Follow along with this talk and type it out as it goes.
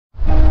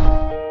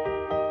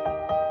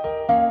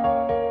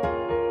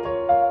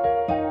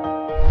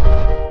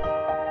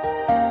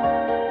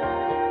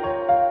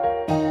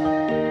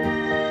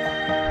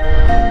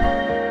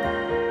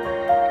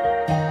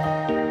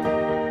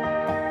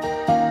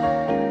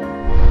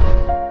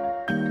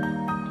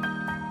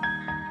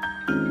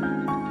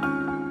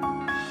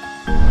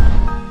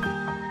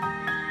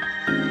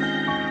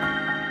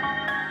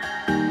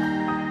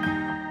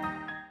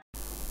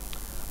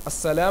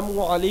Assalamu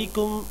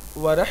alaikum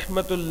wa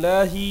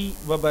rahmatullahi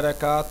wa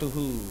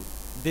barakatuhu.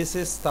 This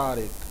is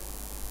Tariq.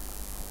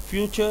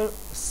 Future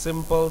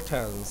simple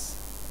tense.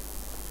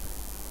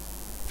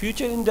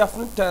 Future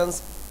indefinite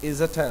tense is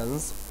a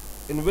tense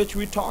in which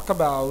we talk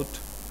about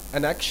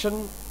an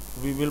action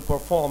we will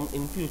perform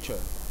in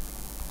future.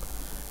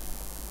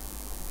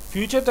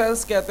 Future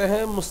tense कहते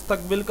हैं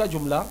मुस्तकबिल का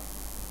जुमला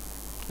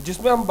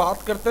जिसमें हम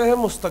बात करते हैं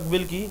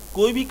मुस्तकबिल की।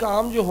 कोई भी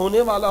काम जो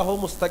होने वाला हो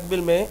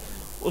मुस्तकबिल में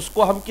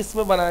उसको हम किस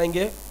में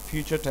बनाएंगे?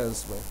 फ्यूचर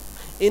टेंस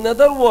में। इन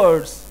अदर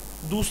वर्ड्स,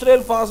 दूसरे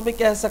अल्फाज में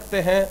कह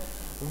सकते हैं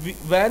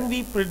व्हेन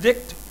वी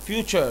प्रिडिक्ट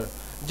फ्यूचर,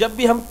 जब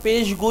भी हम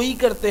पेशगोई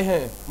करते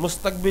हैं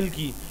मुस्तकबिल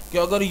की कि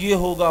अगर ये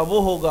होगा वो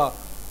होगा,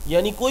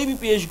 यानी कोई भी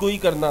पेशगोई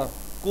करना,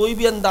 कोई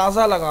भी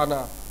अंदाज़ा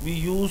लगाना, we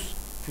use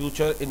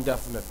future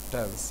indefinite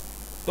tense.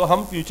 तो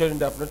हम फ्यूचर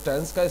इंडेफिनिट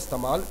टेंस का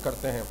इस्तेमाल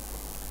करते हैं।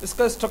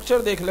 इसका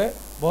स्ट्रक्चर देख लें,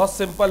 बहुत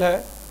सिंपल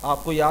है,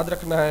 आपको याद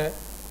रखना है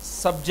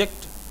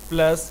subject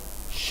plus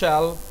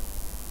shell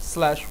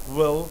slash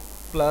will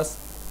plus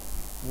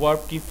verb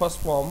की first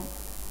form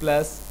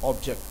plus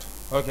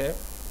object. Okay,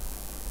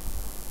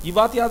 ये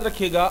बात याद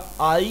रखिएगा,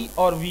 आई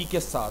और वी के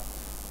साथ,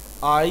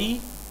 आई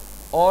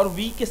और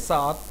वी के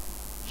साथ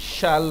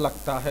शैल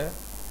लगता है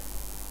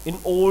in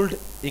old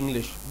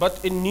English,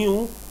 but in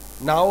new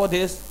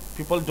nowadays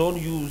people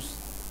don't use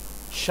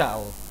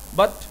shall.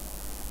 But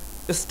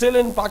still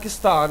in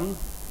Pakistan,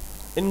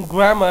 in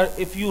grammar,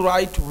 if you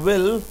write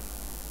will,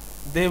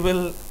 they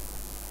will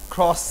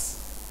cross,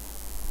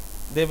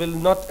 they will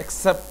not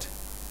accept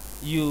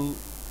you,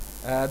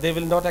 they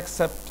will not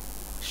accept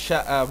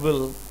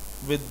will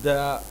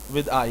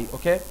with I.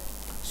 Okay,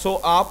 so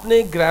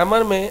आपने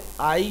grammar में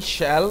I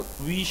shall,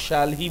 we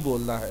shall ही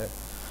बोलना है।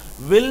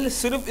 will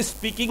सिर्फ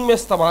speaking में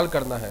इस्तेमाल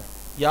करना है,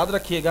 याद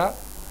रखिएगा।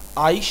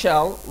 I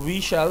shall, we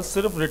shall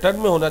सिर्फ रिटर्न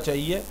में होना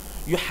चाहिए।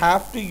 You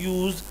have to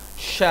use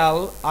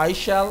shall, I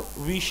shall,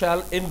 we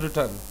shall in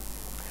return.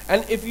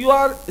 And if you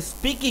are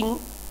speaking,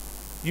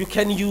 you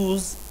can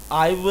use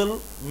I will,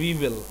 we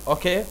will.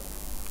 Okay?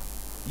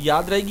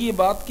 याद रहेगी ये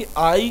बात कि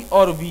I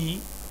और we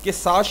के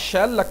साथ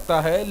shall लगता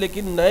है,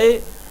 लेकिन नए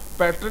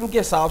पैटर्न के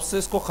हिसाब से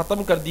इसको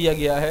ख़त्म कर दिया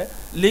गया है।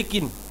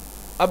 लेकिन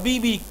अभी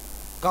भी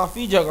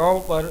काफ़ी जगहों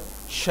पर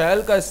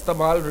shall का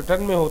इस्तेमाल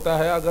रिटर्न में होता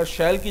है। अगर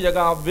shall की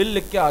जगह आप will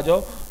लिख के आ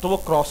जाओ तो वो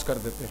क्रॉस कर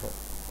देते हैं।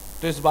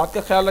 तो इस बात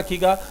का ख्याल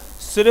रखिएगा,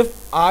 सिर्फ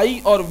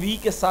I और we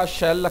के साथ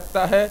shall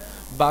लगता है,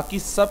 बाकी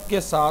सब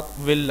के साथ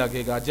will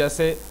लगेगा।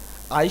 जैसे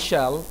I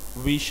shall,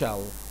 we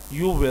shall,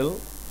 you will,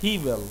 he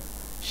will,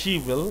 she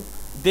will,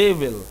 they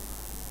will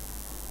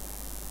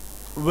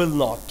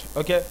not.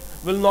 Okay,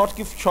 will not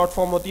की short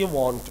form होती है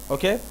want.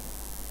 Okay,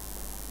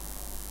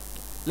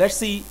 let's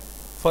see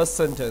first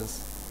sentence.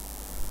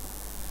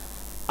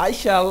 I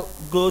shall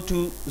go to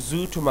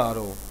zoo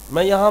tomorrow.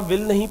 मैं यहाँ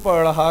will नहीं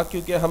पढ़ रहा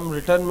क्योंकि हम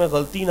रिटर्न में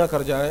गलती ना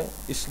कर जाएं,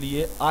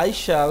 इसलिए I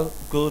shall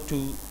go to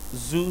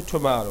zoo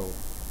tomorrow.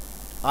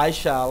 I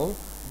shall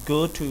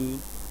go to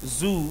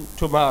zoo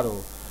tomorrow.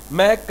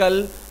 मैं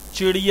कल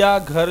चिड़िया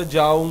घर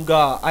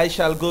जाऊंगा। I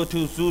shall go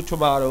to zoo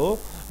tomorrow.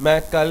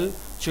 मैं कल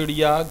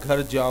चिड़िया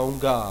घर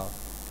जाऊंगा।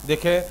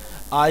 देखें,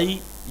 I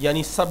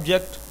यानी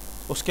सब्जेक्ट,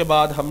 उसके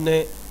बाद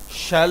हमने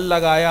shall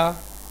लगाया,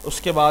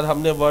 उसके बाद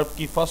हमने वर्ब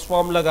की फर्स्ट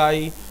फॉर्म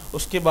लगाई,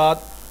 उसके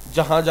बाद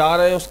जहाँ जा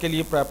रहे हैं उसके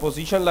लिए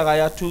प्रेपोजिशन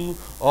लगाया टू,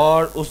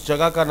 और उस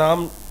जगह का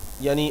नाम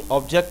यानी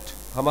ऑब्जेक्ट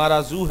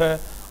हमारा जू है,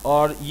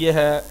 और ये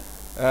है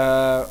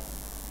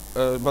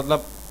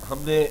मतलब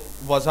हमने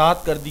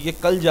वजाहत कर दी कि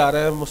कल जा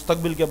रहे हैं,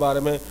 मुस्तकबिल के बारे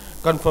में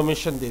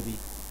कंफर्मेशन दे दी।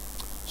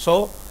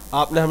 सो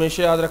आपने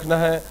हमेशा याद रखना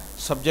है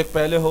सब्जेक्ट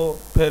पहले हो,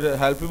 फिर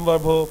हेल्पिंग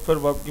वर्ब हो, फिर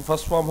वर्ब की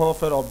फर्स्ट फॉर्म हो,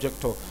 फिर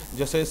ऑब्जेक्ट हो।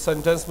 जैसे इस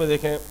सेंटेंस में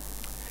देखें,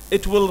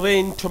 इट विल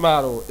रेन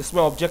टुमारो,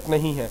 इसमें ऑब्जेक्ट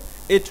नहीं है।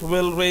 इट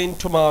विल रेन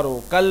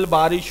टुमारो, कल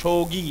बारिश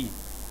होगी,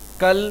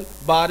 कल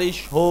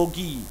बारिश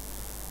होगी।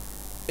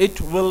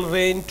 It will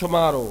rain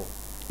tomorrow,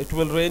 it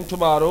will rain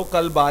tomorrow,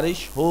 कल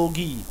बारिश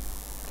होगी।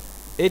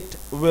 इट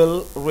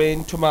विल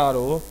रेन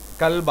टुमारो,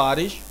 कल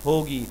बारिश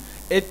होगी।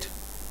 It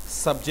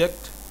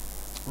subject,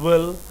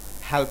 will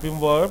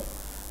helping verb.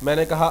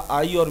 मैंने कहा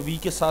आई और वी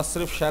के साथ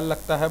सिर्फ शैल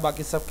लगता है,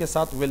 बाकी सब के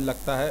साथ विल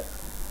लगता है।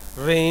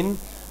 रेन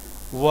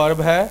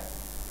वर्ब है,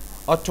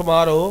 और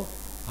टुमारो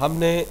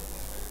हमने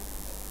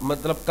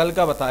मतलब कल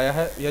का बताया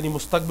है, यानी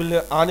मुस्तकबिल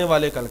में आने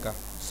वाले कल का।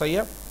 सही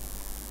है।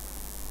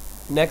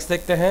 नेक्स्ट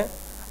देखते हैं,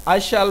 I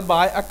shall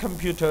buy a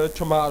computer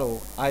tomorrow.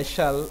 I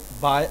shall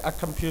buy a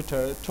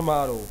computer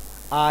tomorrow.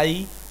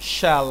 I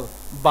shall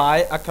buy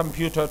a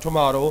computer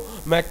tomorrow.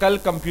 मैं कल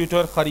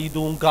computer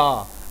खरीदूंगा।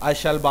 I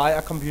shall buy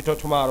a computer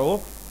tomorrow.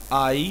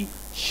 I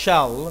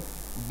shall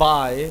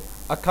buy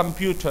a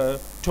computer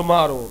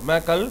tomorrow.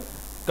 मैं कल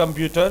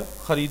computer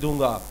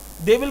खरीदूंगा।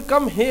 They will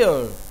come here.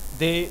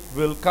 They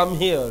will come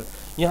here.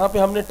 यहाँ पे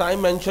हमने time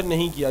mention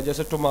नहीं किया,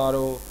 जैसे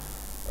टुमारो।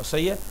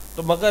 सही है।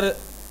 तो मगर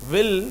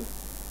will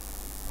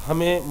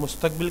हमें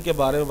मुस्तकबिल के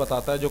बारे में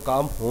बताता है, जो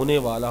काम होने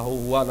वाला हो,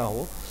 हुआ ना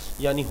हो,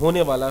 यानी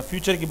होने वाला,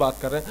 फ्यूचर की बात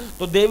कर रहे हैं।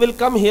 तो दे विल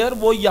कम हियर,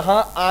 वो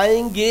यहाँ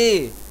आएंगे।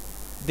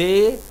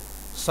 दे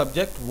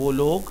सब्जेक्ट, वो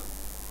लोग,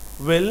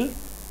 विल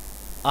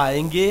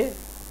आएंगे,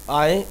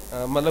 आए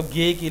मतलब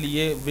गे के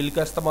लिए विल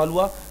का इस्तेमाल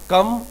हुआ।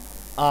 कम,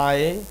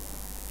 आए,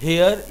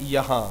 हेयर,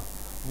 यहाँ,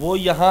 वो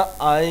यहाँ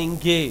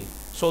आएंगे।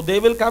 सो दे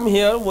विल कम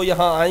हेयर, वो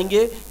यहाँ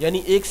आएंगे,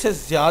 यानी एक से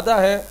ज़्यादा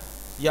है,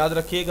 याद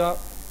रखिएगा।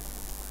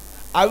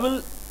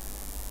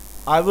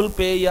 आई विल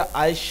पे या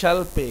आई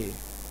शैल पे,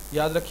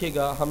 याद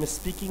रखिएगा हम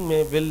स्पीकिंग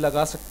में विल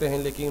लगा सकते हैं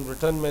लेकिन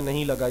रिटर्न में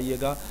नहीं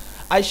लगाइएगा।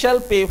 आई शैल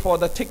पे for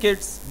the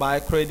tickets by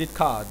credit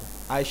card,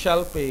 आई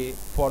शैल पे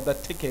for the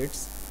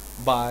tickets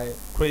by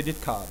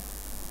credit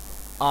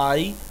card.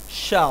 आई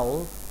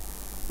शैल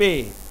पे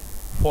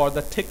for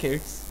the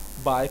tickets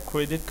by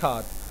credit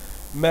card,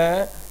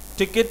 मैं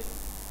टिकट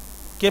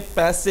के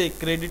पैसे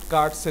क्रेडिट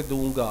कार्ड से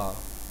दूंगा,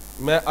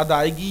 मैं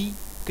अदायगी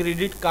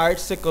क्रेडिट कार्ड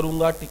से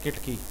करूंगा टिकट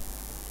की।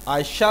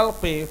 I shall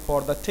pay for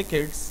the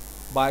tickets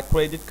by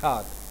credit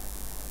card.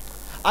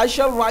 I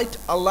shall write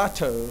a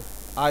letter.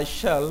 I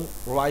shall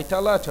write a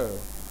letter.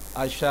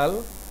 I shall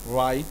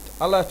write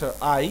a letter.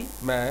 I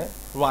मैं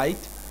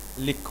write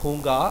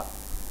लिखूंगा,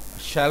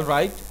 shall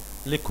write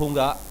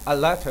लिखूंगा, a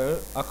letter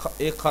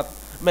एक खत,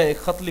 मैं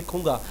एक खत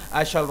लिखूंगा।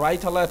 I shall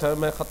write a letter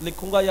मैं खत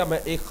लिखूंगा या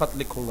मैं एक खत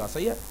लिखूंगा,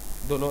 सही है,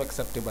 दोनों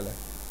एक्सेप्टेबल है।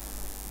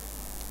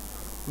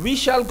 We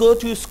shall go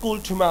to school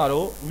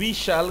tomorrow. We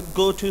shall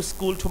go to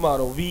school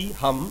tomorrow. We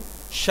हम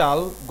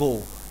shall go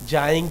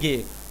जाएंगे,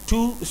 to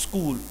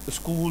school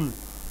school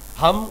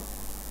हम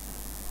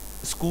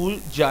स्कूल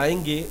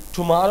जाएंगे,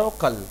 tomorrow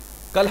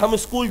कल हम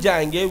स्कूल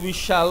जाएंगे। We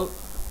shall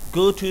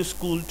go to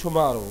school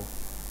tomorrow.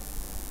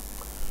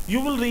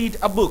 You will read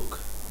a book.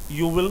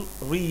 You will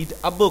read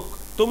a book.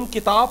 तुम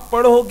किताब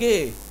पढ़ोगे।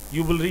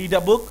 You will read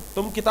a book.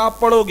 तुम किताब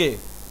पढ़ोगे।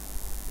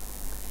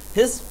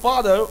 His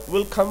father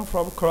will come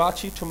from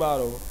Karachi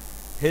tomorrow.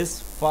 His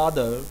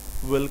father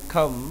will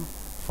come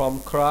from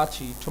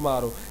Karachi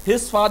tomorrow.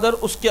 His father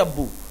उसके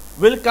अब्बू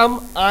will come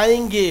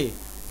आएंगे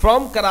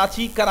from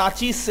Karachi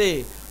Karachi से,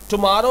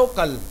 tomorrow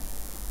कल,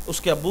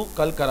 उसके अब्बू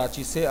कल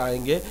कराची से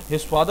आएंगे।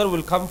 His father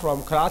will come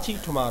from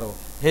Karachi tomorrow.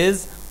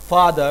 His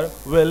father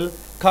will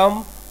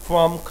come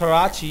from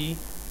Karachi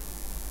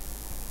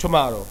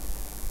tomorrow.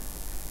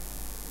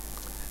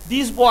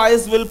 These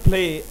boys will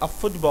play a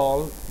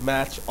football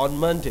match on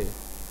Monday.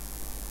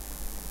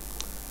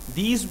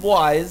 These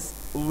boys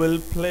will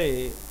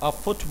play a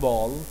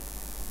football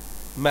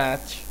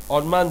match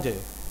on Monday.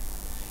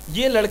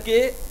 ये लड़के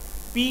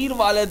पीर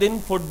वाले दिन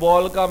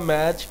football का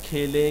match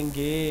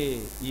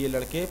खेलेंगे। ये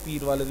लड़के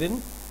पीर वाले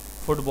दिन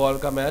फुटबॉल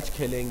का मैच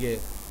खेलेंगे।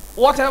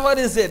 Whatever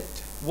is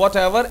it,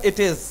 whatever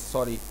it is,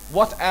 sorry,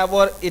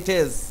 whatever it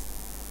is,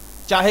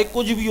 चाहे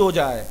कुछ भी हो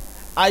जाए,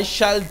 I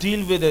shall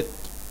deal with it,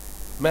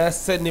 मैं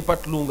इससे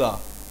निपट लूंगा।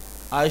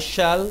 I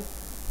shall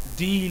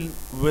deal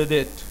with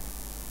it.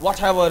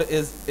 Whatever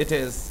it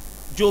is,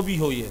 जो भी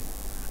हो ये,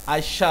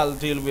 I shall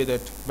deal with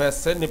it, मैं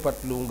इससे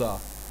निपट लूंगा।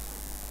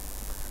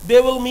 They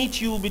will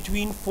meet you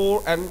between 4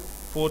 and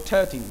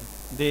 4:30.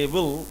 They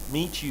will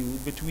meet you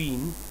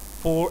between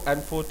 4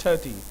 and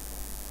 4:30.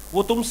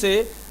 वो तुमसे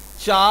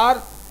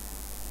 4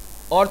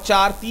 और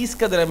 4:30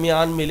 के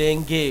दरमियान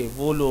मिलेंगे।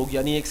 वो लोग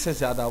यानी एक से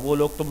ज़्यादा, वो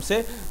लोग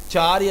तुमसे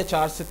 4 या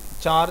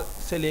 4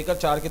 से लेकर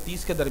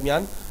 4:30 के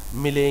दरमियान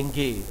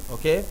मिलेंगे।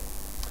 Okay.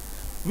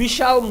 We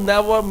shall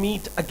never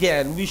meet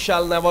again. We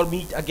shall never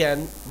meet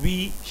again. We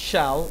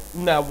shall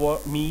never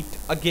meet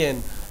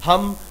again.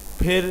 हम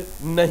फिर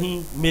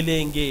नहीं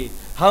मिलेंगे,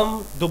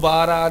 हम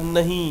दोबारा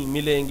नहीं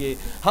मिलेंगे,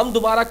 हम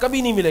दोबारा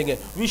कभी नहीं मिलेंगे।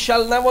 We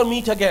shall never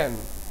meet again.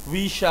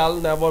 We shall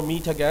never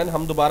meet again.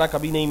 हम दोबारा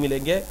कभी नहीं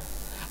मिलेंगे।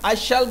 I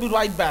shall be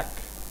right back.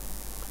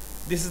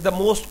 This is the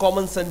most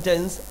common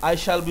sentence. I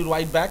shall be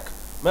right back.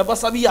 मैं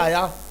बस अभी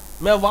आया,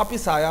 मैं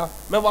वापस आया,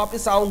 मैं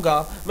वापस आऊंगा,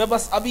 मैं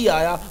बस अभी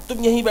आया,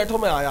 तुम यहीं बैठो,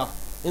 मैं आया।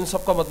 इन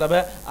सब का मतलब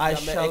है I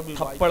shall be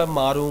थप्पड़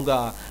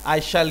मारूंगा। I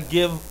shall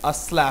give a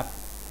slap.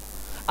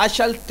 I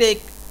shall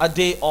take a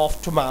day off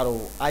tomorrow.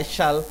 I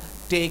shall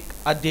take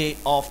a day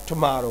off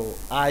tomorrow.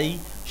 I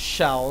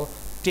shall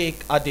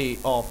take a day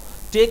off.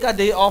 Take a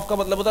day off का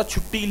मतलब होता है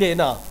छुट्टी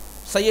लेना।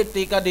 सही है,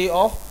 take a day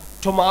off.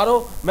 Tomorrow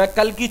मैं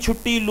कल की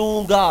छुट्टी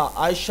लूंगा।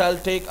 I shall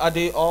take a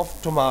day off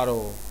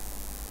tomorrow.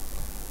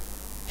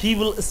 He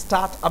will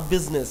start a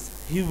business.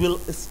 He will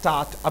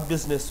start a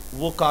business.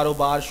 वो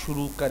कारोबार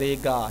शुरू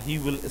करेगा। He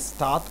will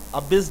start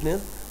a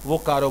business. वो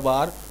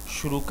कारोबार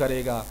शुरू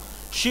करेगा।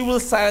 She will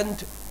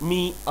send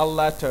me a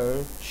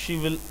letter. She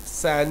will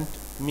send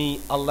me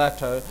a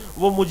letter.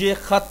 वो मुझे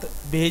खत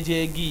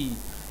भेजेगी।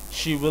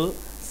 She will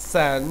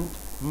send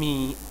me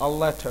a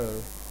letter.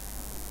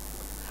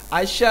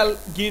 I shall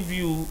give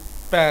you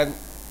pen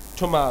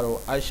tomorrow.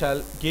 I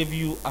shall give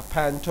you a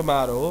pen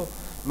tomorrow.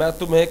 मैं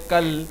तुम्हें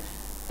कल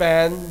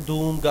pen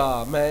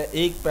दूंगा। मैं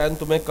एक पेन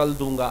तुम्हें कल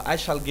दूंगा। I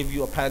shall give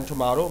you a pen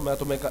tomorrow. मैं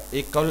तुम्हें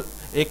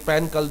एक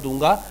पेन कल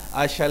दूंगा।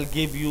 I shall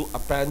give you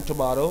a pen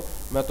tomorrow.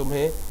 मैं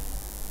तुम्हें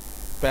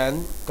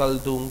पेन कल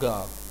दूंगा।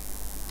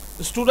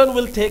 Student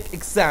will take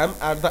exam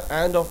at the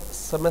end of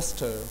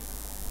semester.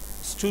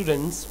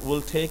 Students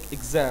will take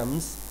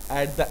exams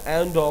at the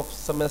end of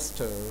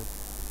semester.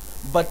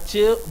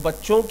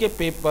 बच्चों के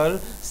पेपर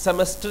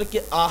सेमेस्टर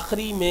के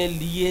आखिरी में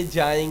लिए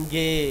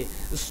जाएंगे।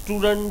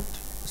 Student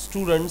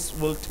students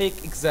will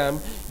take exam,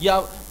 या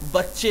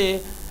बच्चे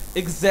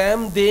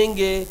एग्ज़ाम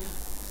देंगे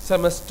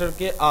सेमेस्टर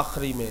के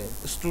आखिरी में.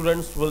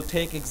 Students will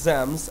take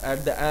exams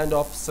at the end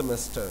of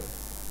semester.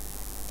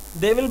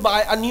 They will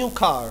buy a new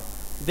car.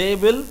 They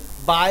will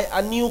buy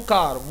a new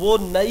car. वो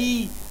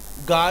नई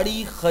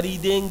गाड़ी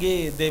खरीदेंगे.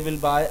 They will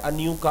buy a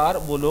new car.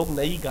 वो लोग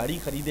नई गाड़ी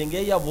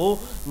खरीदेंगे या वो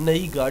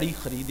नई गाड़ी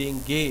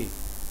खरीदेंगे.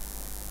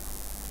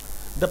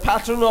 The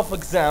pattern of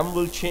exam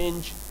will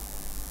change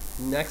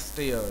next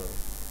year.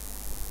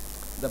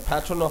 The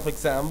pattern of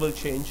exam will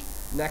change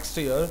next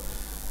year.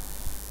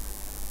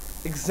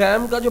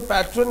 Exam का जो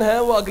पैटर्न है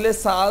वो अगले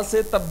साल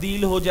से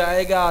तब्दील हो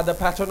जाएगा. The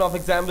pattern of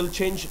exam will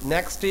change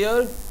next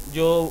year.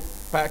 जो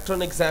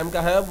पैटर्न एग्जाम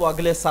का है वो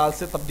अगले साल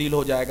से तब्दील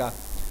हो जाएगा.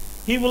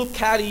 He will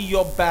carry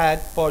your bag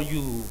for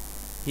you.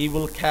 He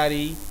will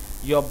carry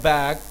your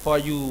bag for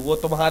you. वो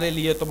तुम्हारे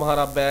लिए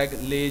तुम्हारा बैग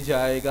ले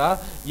जाएगा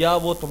या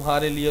वो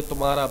तुम्हारे लिए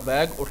तुम्हारा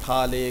बैग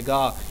उठा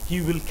लेगा.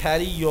 He will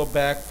carry your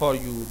bag for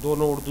you.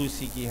 दोनों उर्दू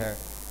इसी की हैं.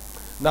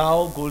 Now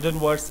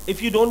golden words.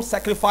 If you don't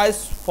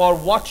sacrifice for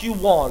what you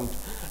want,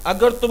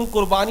 अगर तुम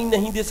कुर्बानी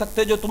नहीं दे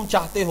सकते जो तुम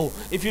चाहते हो.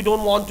 If you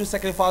don't want to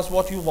sacrifice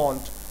what you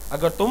want,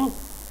 अगर तुम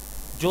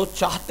जो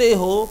चाहते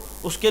हो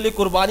उसके लिए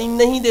कुर्बानी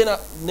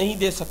नहीं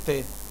दे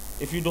सकते.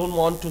 If you don't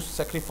want to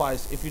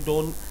sacrifice, if you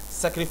don't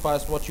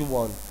sacrifice what you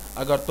want,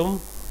 अगर तुम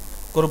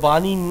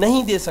कुर्बानी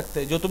नहीं दे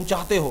सकते जो तुम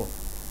चाहते हो,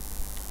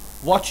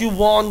 what you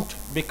want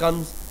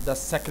becomes the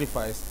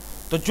sacrifice.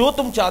 तो जो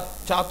तुम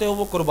चाहते हो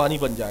वो कुर्बानी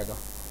बन जाएगा.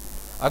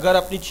 अगर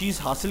अपनी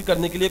चीज़ हासिल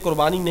करने के लिए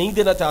कुर्बानी नहीं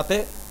देना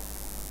चाहते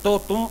तो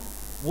तुम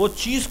वो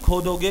चीज़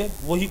खो दोगे,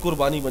 वही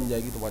कुर्बानी बन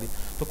जाएगी तुम्हारी.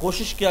 तो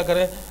कोशिश क्या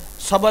करें,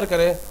 सब्र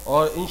करें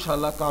और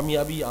इंशाल्लाह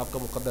कामयाबी आपका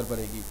मुकद्दर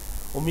बनेगी.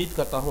 उम्मीद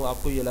करता हूँ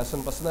आपको ये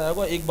लेसन पसंद आया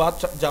होगा. एक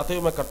बात जाते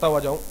हुए मैं करता हुआ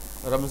जाऊँ.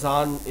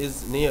 Ramzan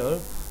is near.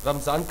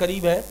 रमज़ान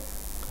करीब है.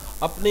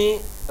 अपने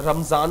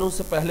रमज़ानों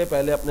से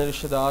पहले अपने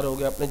रिश्तेदार हो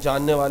गए, अपने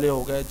जानने वाले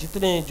हो गए,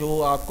 जितने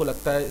जो आपको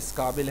लगता है इस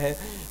काबिल हैं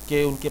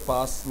कि उनके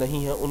पास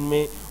नहीं है,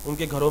 उनमें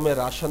उनके घरों में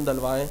राशन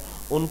डलवाएं,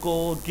 उनको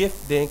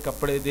गिफ्ट दें,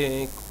 कपड़े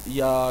दें,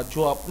 या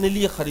जो अपने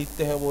लिए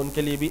ख़रीदते हैं वो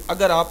उनके लिए भी,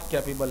 अगर आप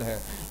कैपेबल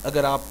हैं,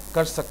 अगर आप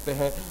कर सकते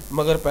हैं.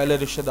 मगर पहले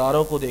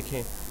रिश्तेदारों को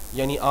देखें,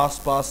 यानी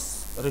आसपास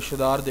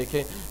रिश्तेदार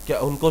देखें कि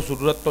उनको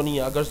ज़रूरत तो नहीं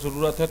है. अगर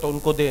ज़रूरत है तो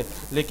उनको दें,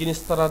 लेकिन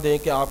इस तरह दें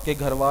कि आपके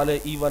घर वाले,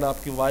 इवन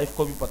आपकी वाइफ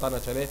को भी पता ना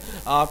चले,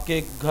 आपके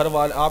घर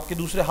वाले, आपके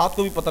दूसरे हाथ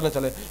को भी पता ना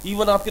चले,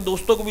 इवन आपके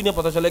दोस्तों को भी नहीं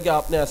पता चले कि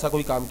आपने ऐसा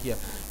कोई काम किया.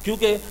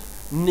 क्योंकि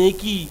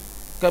नेकी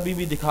कभी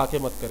भी दिखा के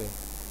मत करें.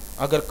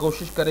 अगर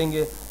कोशिश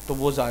करेंगे तो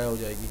वो ज़ाया हो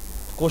जाएगी.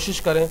 कोशिश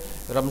करें.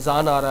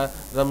 रमज़ान आ रहा है,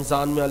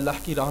 रमज़ान में अल्लाह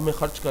की राह में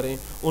ख़र्च करें,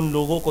 उन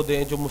लोगों को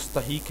दें जो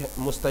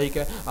मुस्तहिक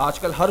है.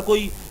 आजकल हर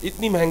कोई,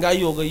 इतनी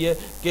महंगाई हो गई है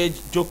कि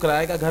जो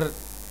किराए का घर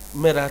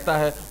में रहता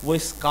है वो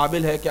इस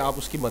काबिल है कि आप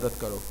उसकी मदद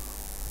करो.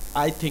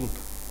 आई थिंक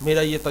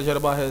मेरा ये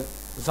तजर्बा है,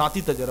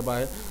 ज़ाती तजर्बा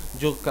है.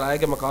 जो किराए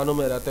के मकानों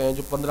में रहते हैं,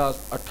 जो 15,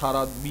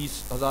 18, 20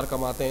 हज़ार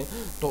कमाते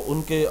हैं, तो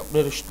उनके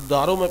अपने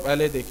रिश्तेदारों में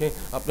पहले देखें,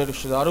 अपने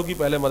रिश्तेदारों की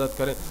पहले मदद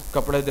करें,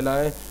 कपड़े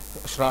दिलाएं,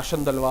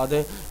 राशन डलवा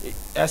दें.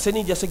 ऐसे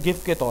नहीं जैसे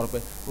गिफ्ट के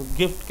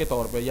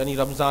तौर पे यानी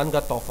रमज़ान का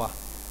तोहफ़ा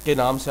के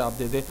नाम से आप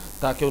दे दें,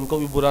 ताकि उनको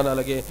भी बुरा ना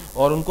लगे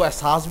और उनको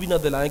एहसास भी ना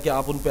दिलाएं कि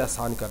आप उन पे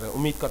एहसान कर रहे हैं.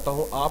 उम्मीद करता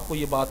हूँ आपको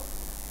ये बात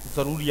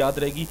ज़रूर याद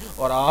रहेगी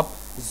और आप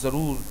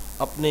ज़रूर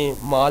अपने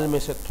माल में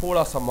से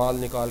थोड़ा सा माल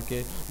निकाल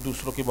के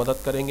दूसरों की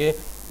मदद करेंगे.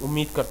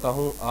 उम्मीद करता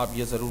हूँ आप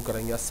ये ज़रूर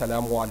करेंगे.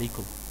 अस्सलामु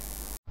अलैकुम.